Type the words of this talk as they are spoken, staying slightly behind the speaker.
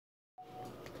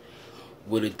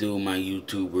What it do, my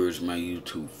YouTubers, my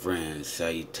YouTube friends,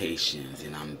 salutations,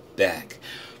 and I'm back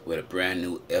with a brand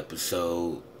new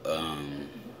episode.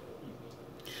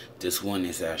 This one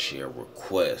is actually a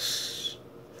request,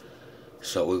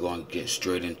 so we're gonna get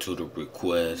straight into the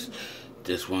request.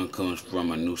 This one comes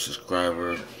from a new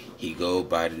subscriber. He go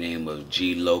by the name of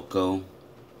G Loco.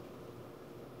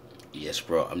 Yes,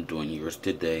 bro, I'm doing yours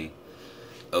today.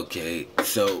 Okay,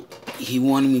 so he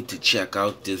wanted me to check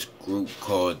out this group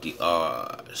called the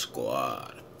R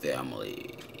Squad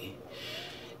Family.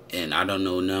 And I don't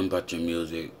know nothing about their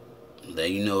music.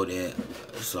 Let you know that.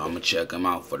 So I'm gonna check them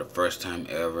out for the first time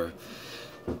ever.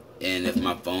 And if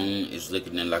my phone is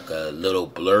looking like a little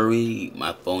blurry,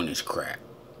 my phone is cracked.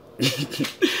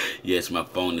 Yes, my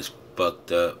phone is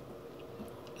fucked up.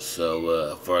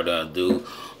 So further ado,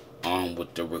 on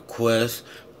with the request.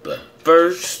 But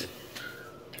first,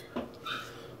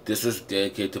 this is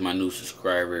dedicated to my new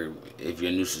subscriber. If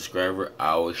you're a new subscriber, I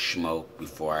always smoke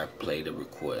before I play the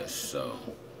request. So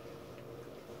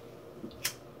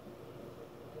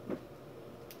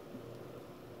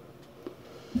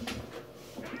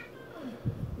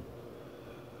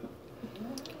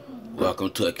welcome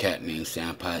to A Cat Named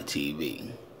Sandpot TV.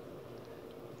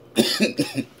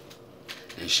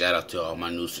 And shout out to all my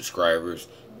new subscribers.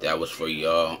 That was for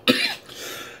y'all.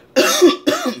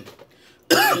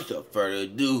 Without further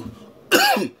ado,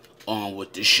 on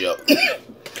with the show.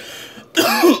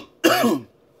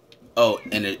 Oh,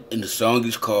 and the song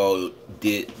is called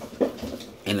Did,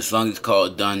 and the song is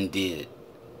called Done Did.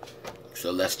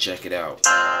 So let's check it out.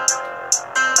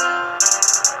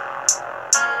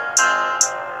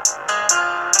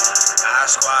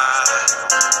 Squad,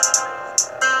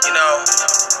 you know,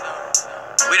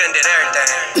 we done did everything.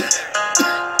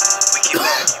 We keep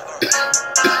going.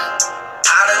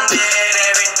 I done did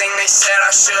everything they said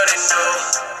I shouldn't do.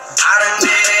 I done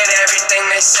did everything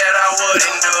they said I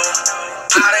wouldn't do.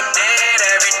 I done did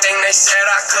everything they said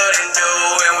I couldn't do.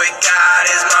 And with God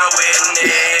as my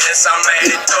witness, I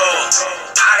made it through.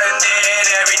 I done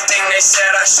did everything they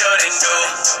said I shouldn't do.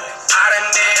 I done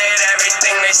did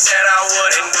everything they said I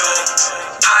wouldn't do.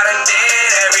 I done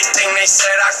did everything they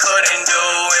said I couldn't do.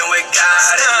 And with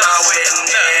God as my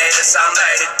witness, I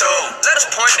made it through. Let us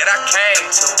point that I came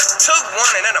to. Took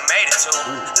one and then I made it two.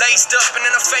 Laced up and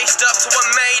then I faced up to what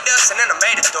made us and then I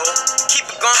made it through. Keep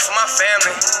it going for my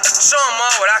family. Show them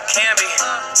all what I can be.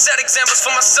 Set examples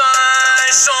for my son.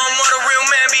 Show them what a real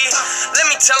man be. Let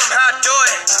me tell them how I do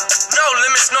it. No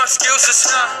limits, no excuses.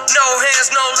 No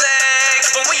hands, no legs.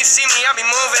 But when you see me, I be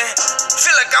moving.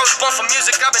 Feel like I was born for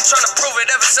music. I've been trying to prove it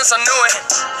ever since I knew it.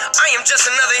 I am just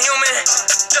another human,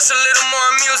 just a little more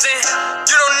amusing.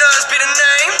 You don't know us be the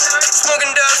name.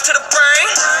 Smoking dubs to the brain.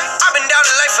 I've been down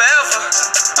in life forever.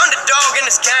 Underdog in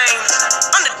this game.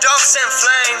 Underdog send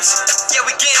flames. Yeah,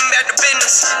 we getting back to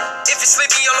business. If you're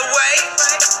sleeping, you'll awake.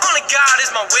 Only God is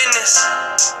my witness.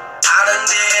 I done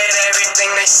did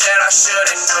everything they said I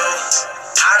shouldn't do.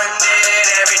 I done did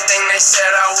everything they said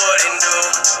I wouldn't do.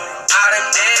 I done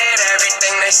did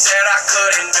everything they said I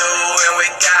couldn't do. And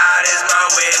with God as my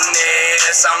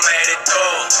witness, I made it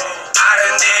through. I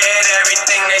done did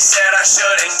everything they said I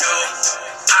shouldn't do.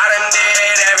 I done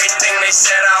did everything they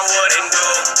said I wouldn't do.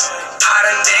 I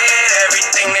done did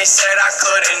everything they said I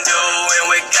couldn't do. And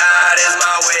with God as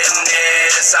my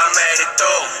witness, I made it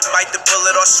through. Bite the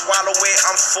bullet or swallow it.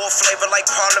 I'm full flavor like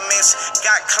parliaments.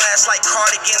 Got class like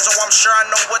cardigans. Oh, I'm sure I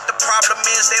know what the problem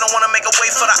is. They don't want to make a way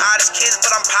for the oddest kids,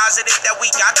 but I'm positive that we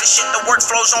got this shit. The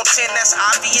workflow's on 10, that's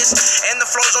obvious. And the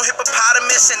flow's on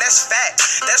hippopotamus, and that's fact.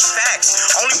 That's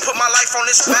facts. Only put my life on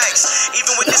this wax.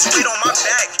 Even with this weight on my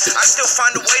back, I still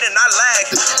find a way to not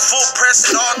lag. Full press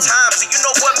at all times. And you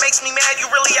know what makes me mad? You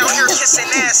really out here kissing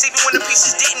ass. Even when the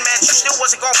pieces didn't match, you still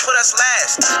wasn't gonna put us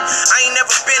last. I ain't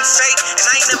never been fake, and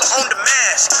I ain't never owned a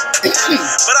mask.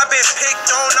 But I've been picked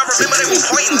on. I remember they would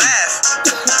point and laugh.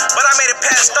 But I made it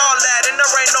past all that, and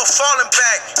there ain't no falling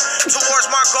back. Towards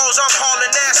my goals, I'm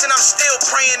hauling ass, and I'm still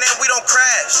praying that we don't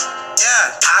crash.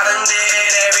 Yeah, I done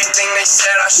did everything they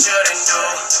said I shouldn't do.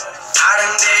 I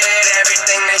done did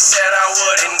everything they said I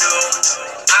wouldn't do.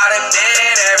 I done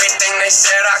did everything they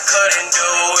said I couldn't do.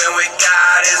 And with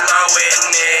God as my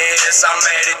witness, I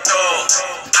made it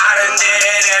through. I done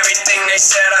did everything they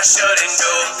said I shouldn't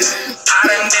do. I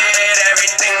done did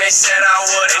everything they said I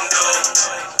wouldn't do.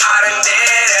 I done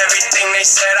did everything they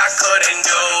said I couldn't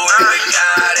do. And with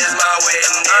God as my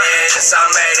witness, I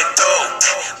made it through.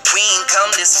 We ain't come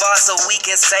this far so we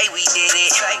can say we did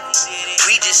it.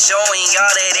 We just showing y'all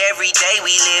that every day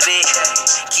we live it.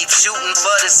 Keep shooting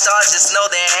for the stars, just know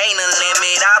there ain't a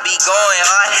limit. I'll be going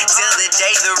hard till the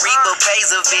day the Reaper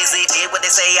pays a visit. Did what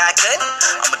they say I could,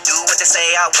 I'ma do what to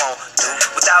say I won't do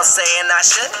without saying I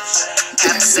should.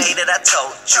 Have to say that I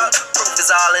told you. Proof is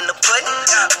all in the pudding,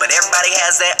 but everybody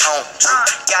has their own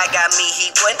truth. God got me, he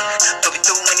wouldn't put me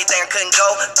through anything I couldn't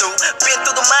go through. Been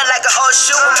through the mud like an old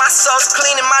shoe, and my soul's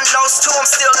clean and my nose too. I'm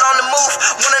still on the move.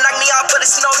 Wanna knock me off, but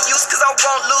it's no use, cause I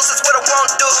won't lose. It's what I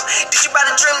won't do. Did you buy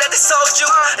the dream that they sold you?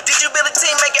 Or did you build a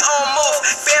team, make your own move?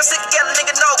 Fam stick together,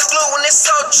 nigga, no glue. And it's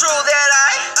so true that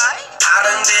I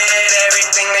done did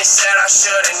everything they said I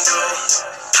shouldn't do.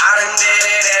 I done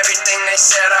did everything they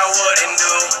said I wouldn't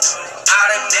do.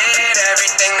 I done did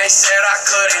everything they said I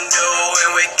couldn't do.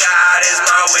 And with God as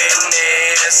my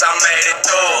witness, I made it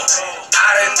through. I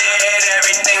done did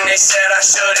everything they said I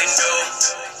shouldn't do.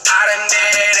 I done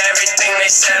did everything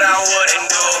they said I wouldn't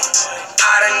do.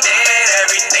 I done did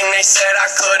everything they said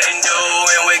I couldn't do.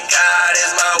 And with God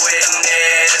as my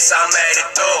witness, I made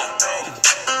it through.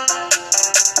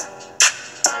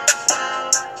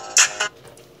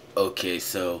 Okay,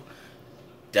 so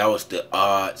that was the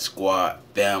Odd Squad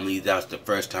Family. That was the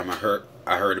first time I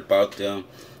heard about them.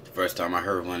 The first time I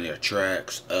heard one of their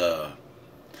tracks. I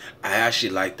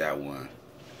actually like that one.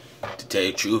 To tell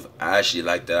you the truth, I actually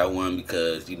like that one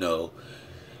because, you know,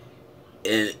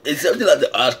 it's something like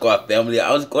the Odd Squad Family.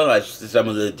 I was going like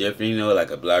something a little different, you know, like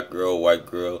a black girl, white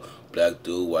girl, black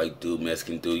dude, white dude,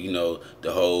 Mexican dude, you know,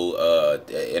 the whole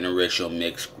interracial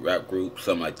mixed rap group,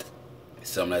 something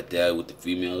like that with the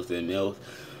females and males.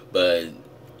 But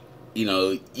you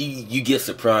know, you get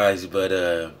surprised. But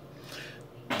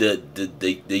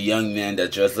the young man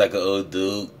that dressed like an old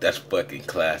dude, that's fucking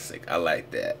classic. I like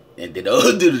that. And then the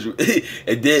old dude is,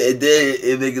 and then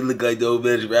it make it look like the old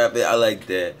man is rapping. I like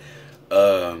that.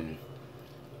 I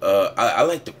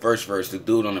like the first verse. The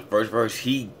dude on the first verse, I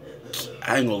ain't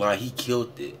gonna lie, he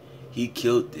killed it. He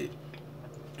killed it.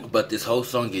 But this whole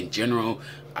song in general,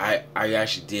 I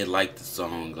actually did like the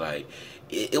song. Like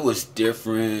it was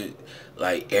different.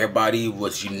 Like everybody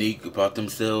was unique about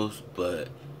themselves, but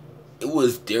it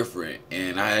was different,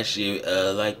 and I actually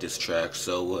like this track.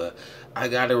 So I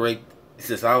gotta rate,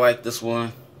 since I like this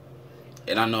one,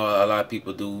 and I know a lot of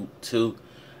people do too.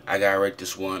 I gotta rate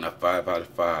this one a 5 out of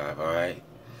 5. All right,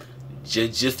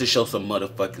 just to show some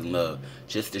motherfucking love,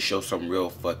 just to show some real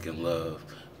fucking love,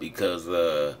 because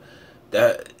that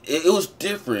it was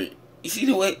different. You see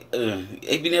the way,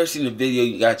 if you never seen the video,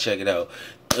 you gotta check it out.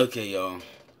 Okay, y'all,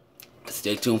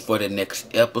 stay tuned for the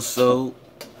next episode,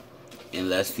 and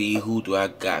let's see who do I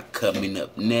got coming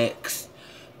up next.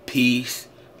 Peace,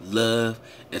 love,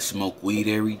 and smoke weed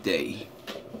every day.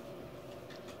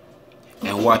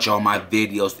 And watch all my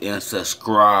videos and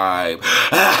subscribe.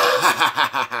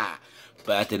 But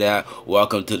after that,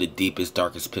 welcome to the deepest,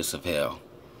 darkest pits of hell.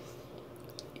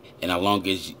 And as long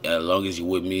as you're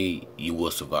with me, you will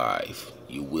survive.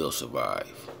 You will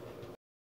survive.